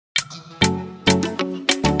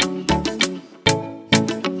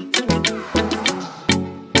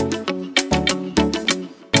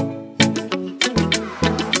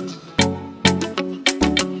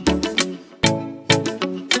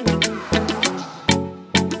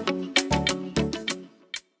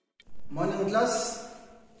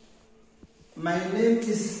My name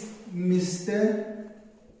is Mr.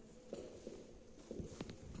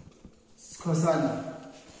 Skosana.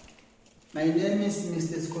 My name is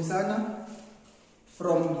Mr. Skosana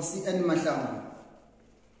from CN Mahlangu.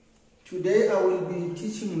 Today I will be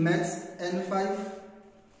teaching Maths N5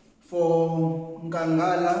 for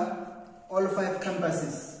Nkangala, all 5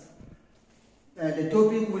 campuses. The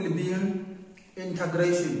topic will be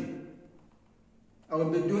integration. I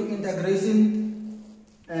will be doing integration.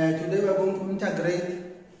 Today we are going to integrate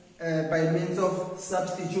by means of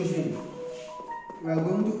substitution. We are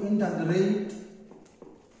going to integrate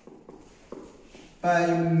by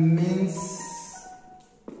means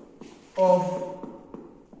of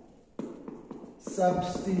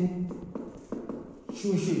substitution.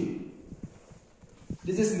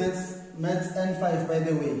 This is Maths N5, by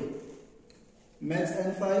the way. Maths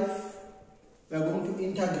N5, we are going to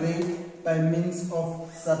integrate by means of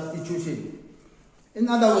substitution. In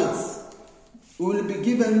other words, we will be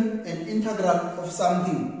given an integral of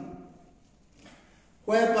something,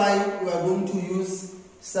 whereby we are going to use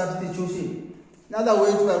substitution. In other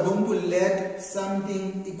words, we are going to let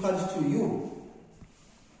something equals to u.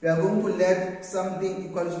 We are going to let something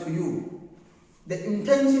equals to u. The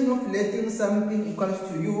intention of letting something equals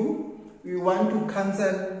to u, we want to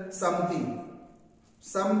cancel something.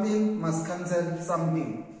 Something must cancel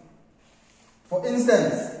something. For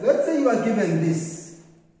instance, let's say you are given this.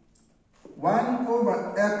 1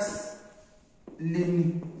 over x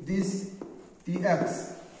ln this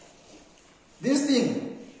dx. This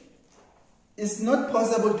thing is not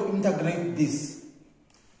possible to integrate this.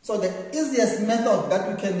 So the easiest method that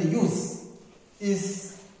we can use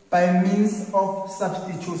is by means of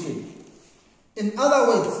substitution. In other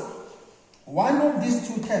words, one of these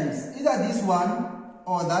two terms, either this one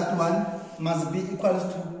or that one, must be equals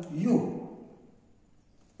to u.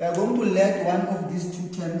 We are going to let one of these two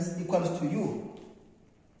terms equals to u.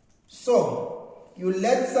 So, you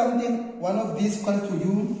let something, one of these equals to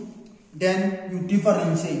u, then you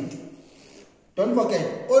differentiate. Don't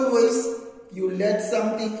forget, always you let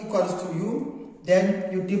something equals to u,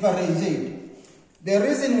 then you differentiate. The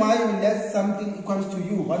reason why we let something equals to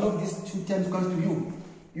u, one of these two terms equals to u,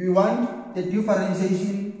 you want the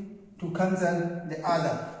differentiation to cancel the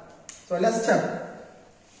other. So let's check.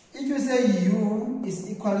 If you say u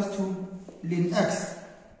is equals to ln x,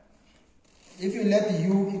 if you let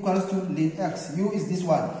u equals to ln x, u is this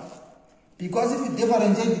one. Because if you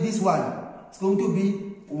differentiate this one, it's going to be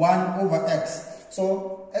 1 over x.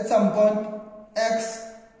 So at some point, x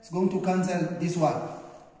is going to cancel this one.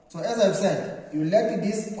 So as I've said, you let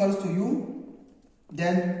this equals to u,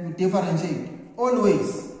 then you differentiate.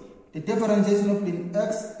 Always, the differentiation of ln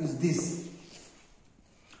x is this.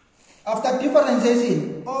 After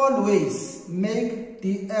differentiation, always make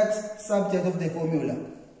dx subject of the formula.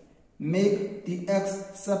 Make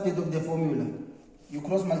dx subject of the formula. You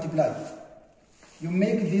cross multiply. You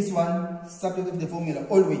make this one subject of the formula,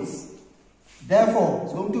 always. Therefore,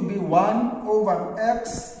 it's going to be 1 over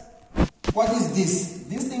x. What is this?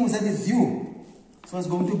 This thing we said is u. So it's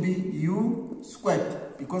going to be u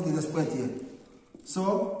squared, because there's a square here.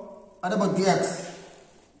 So, what about dx?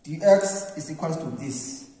 Dx is equals to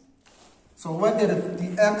this. So when the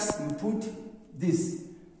dx, you put this.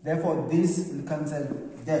 Therefore, this will cancel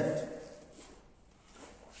that.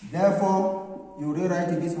 Therefore, you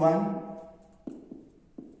rewrite this one,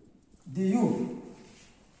 du.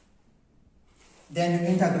 Then you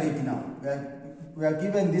integrate now. We are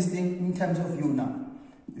given this thing in terms of u now.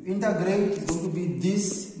 You integrate, it's going to be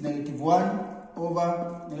this -1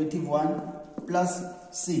 over -1 plus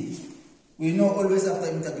c. We know always after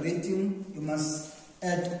integrating, you must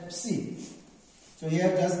add c. So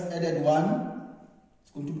here just added 1,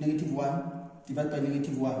 it's going to be -1 divided by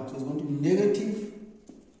 -1. So it's going to be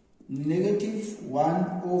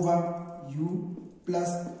 -1 over u plus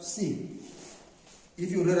c.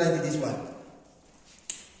 If you rewrite this one,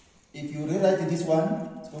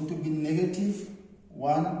 it's going to be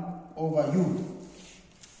 -1 over u.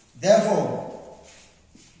 Therefore,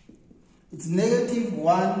 it's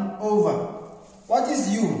 -1 over. What is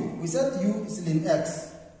u? We said u is ln x.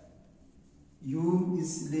 U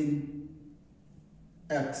is ln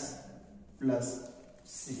x plus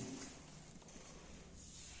c.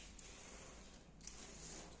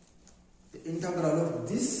 The integral of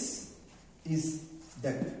this is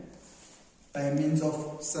that by means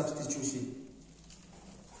of substitution.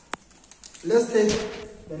 Let's take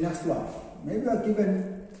the next one. Maybe we are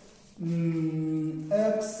given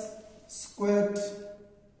x squared,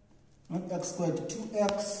 not x squared,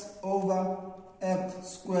 2x over x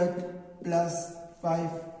squared plus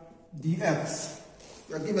 5 dx.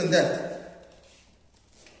 We are given that.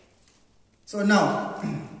 So now,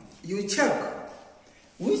 you check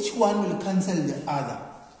which one will cancel the other.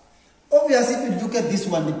 Obviously, if you look at this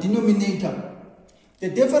one, the denominator, the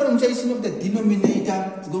differentiation of the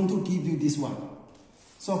denominator is going to give you this one.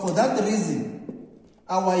 So for that reason,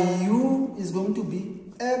 our u is going to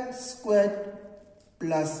be x squared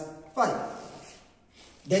plus 5.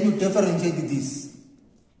 Then you differentiate this.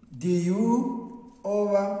 Du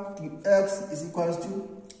over dx is equals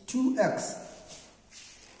to 2x.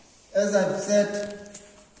 As I've said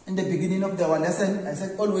in the beginning of our lesson, I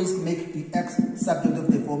said always make the x subject of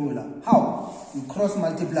the formula. How? You cross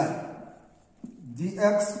multiply.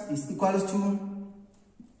 Dx is equals to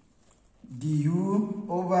du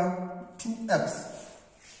over 2x.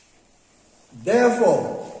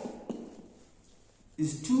 Therefore,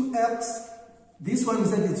 is 2x. This one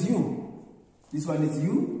said it's u. This one is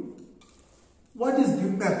u. What is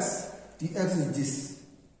dx? Dx is this.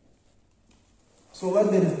 So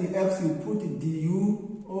when there is dx, you put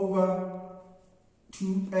du over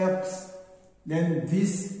 2x. Then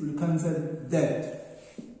this will cancel that.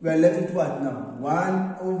 We are left with what now?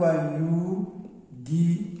 1 over u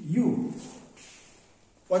du.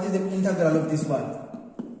 What is the integral of this one?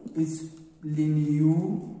 It's ln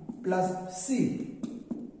u plus c.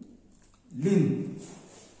 Ln.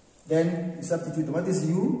 Then you substitute. What is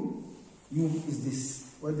u? U is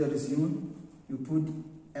this. What there is u? You put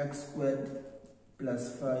x squared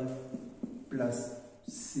plus 5 plus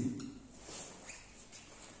c.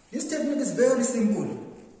 This technique is very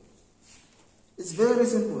simple. It's very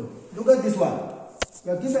simple. Look at this one.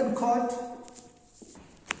 We are given cot.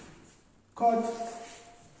 Cot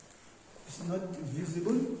is not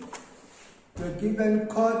visible. We are given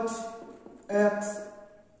cot x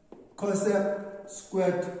cosec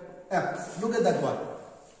squared x. Look at that one.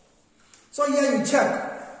 So here you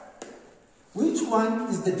check which one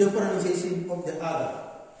is the differentiation of the other.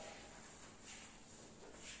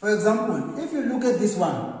 For example, if you look at this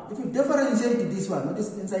one, if you differentiate this one, what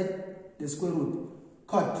is inside the square root?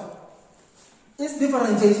 Cot. Its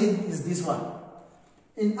differentiation is this one.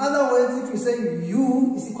 In other words, if you say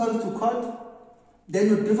u is equal to cot, then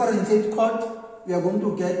you differentiate cot, we are going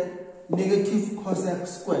to get negative cosec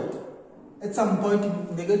squared. At some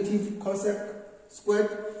point, negative cosec squared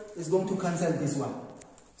is going to cancel this one.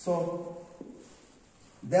 So,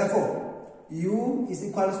 therefore, u is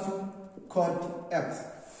equal to cot x.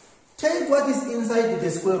 Take what is inside the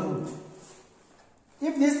square root.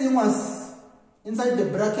 If this thing was inside the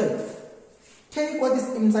bracket, take what is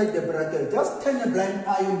inside the bracket. Just turn a blind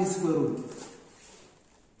eye on this square root.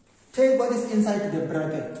 Take what is inside the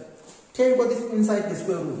bracket. Take what is inside the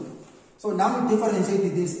square root. So now we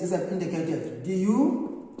differentiate this as I've indicated.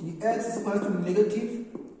 Du dx is equal to negative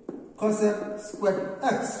cosec squared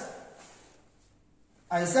x.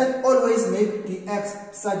 I said always make the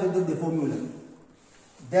x subject of the formula.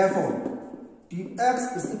 Therefore,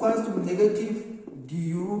 dx is equal to negative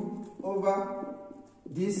du over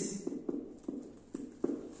this.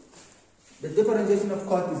 The differentiation of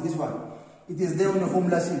cot is this one. It is there on the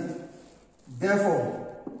formula sheet.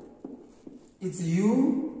 Therefore, it's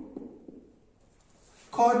u.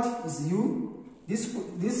 Cot is u.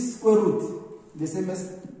 This square root, the same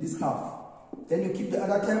as this half. Then you keep the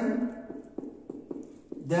other term.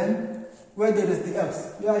 Then, where there is the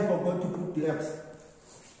x, here I forgot to put the x.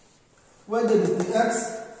 Where there is the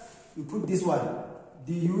x, you put this one.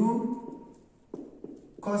 Du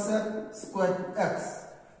cosec squared x.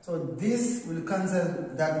 So this will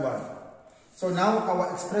cancel that one. So now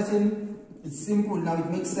our expression is simple. Now it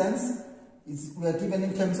makes sense. We are given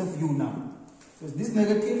in terms of u now. So this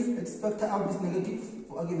negative, let's factor out this negative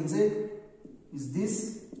for argument's sake. Is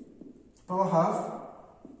this power half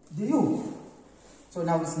du. So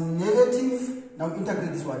now it's negative. Now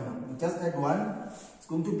integrate this one now. We just add 1. It's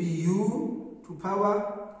going to be u to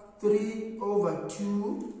power 3 over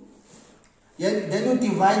 2. Then you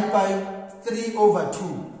divide by 3 over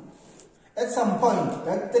 2. At some point,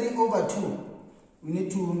 that 3 over 2, we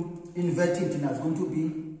need to invert it now. It's going to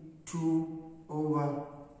be 2 over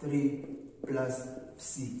 3 plus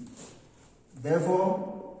c.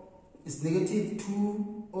 Therefore, it's negative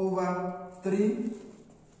 2 over 3,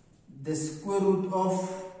 the square root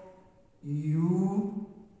of u,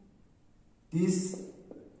 this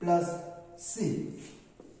plus c.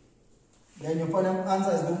 Then your final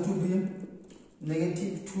answer is going to be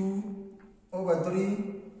negative 2 over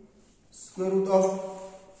 3 square root of,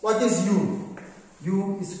 what is u?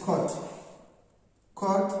 U is cot.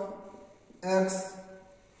 Cot x,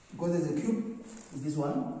 because there's a cube, is this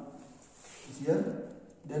one. It's here.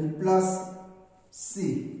 Then plus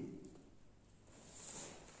c.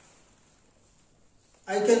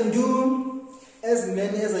 I can do as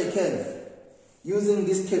many as I can. using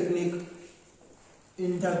this technique,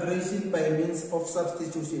 integration by means of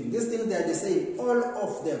substitution. These things that they say, all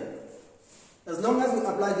of them. As long as you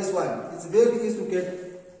apply this one, it's very easy to get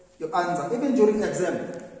your answer. Even during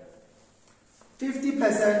exam,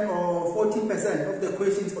 50% or 40% of the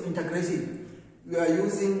questions for integration, we are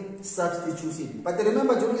using substitution. But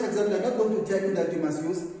remember, during exam, they're not going to tell you that you must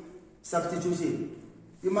use substitution.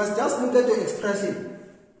 You must just look at the expression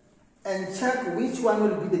and check which one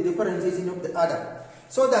will be the differentiation of the other,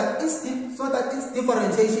 so that its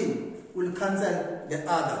differentiation will cancel the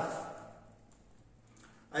other.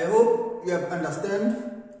 I hope you have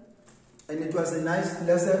understand, and it was a nice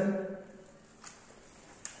lesson.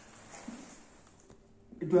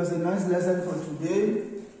 It was a nice lesson for today,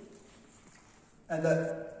 and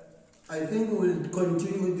I think we will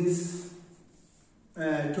continue this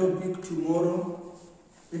topic tomorrow.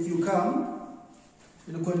 If you come,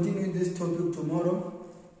 we'll continue this topic tomorrow.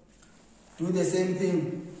 Do the same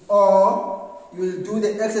thing, or you will do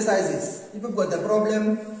the exercises. If you've got the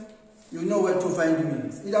problem, you know where to find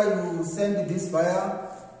me. Either you send this via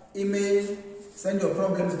email, send your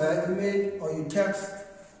problems via email, or you text,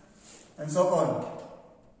 and so on.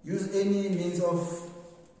 Use any means of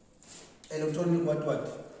electronic what.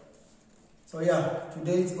 So yeah,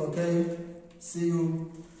 today it's okay. See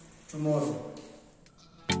you tomorrow.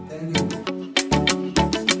 Thank you.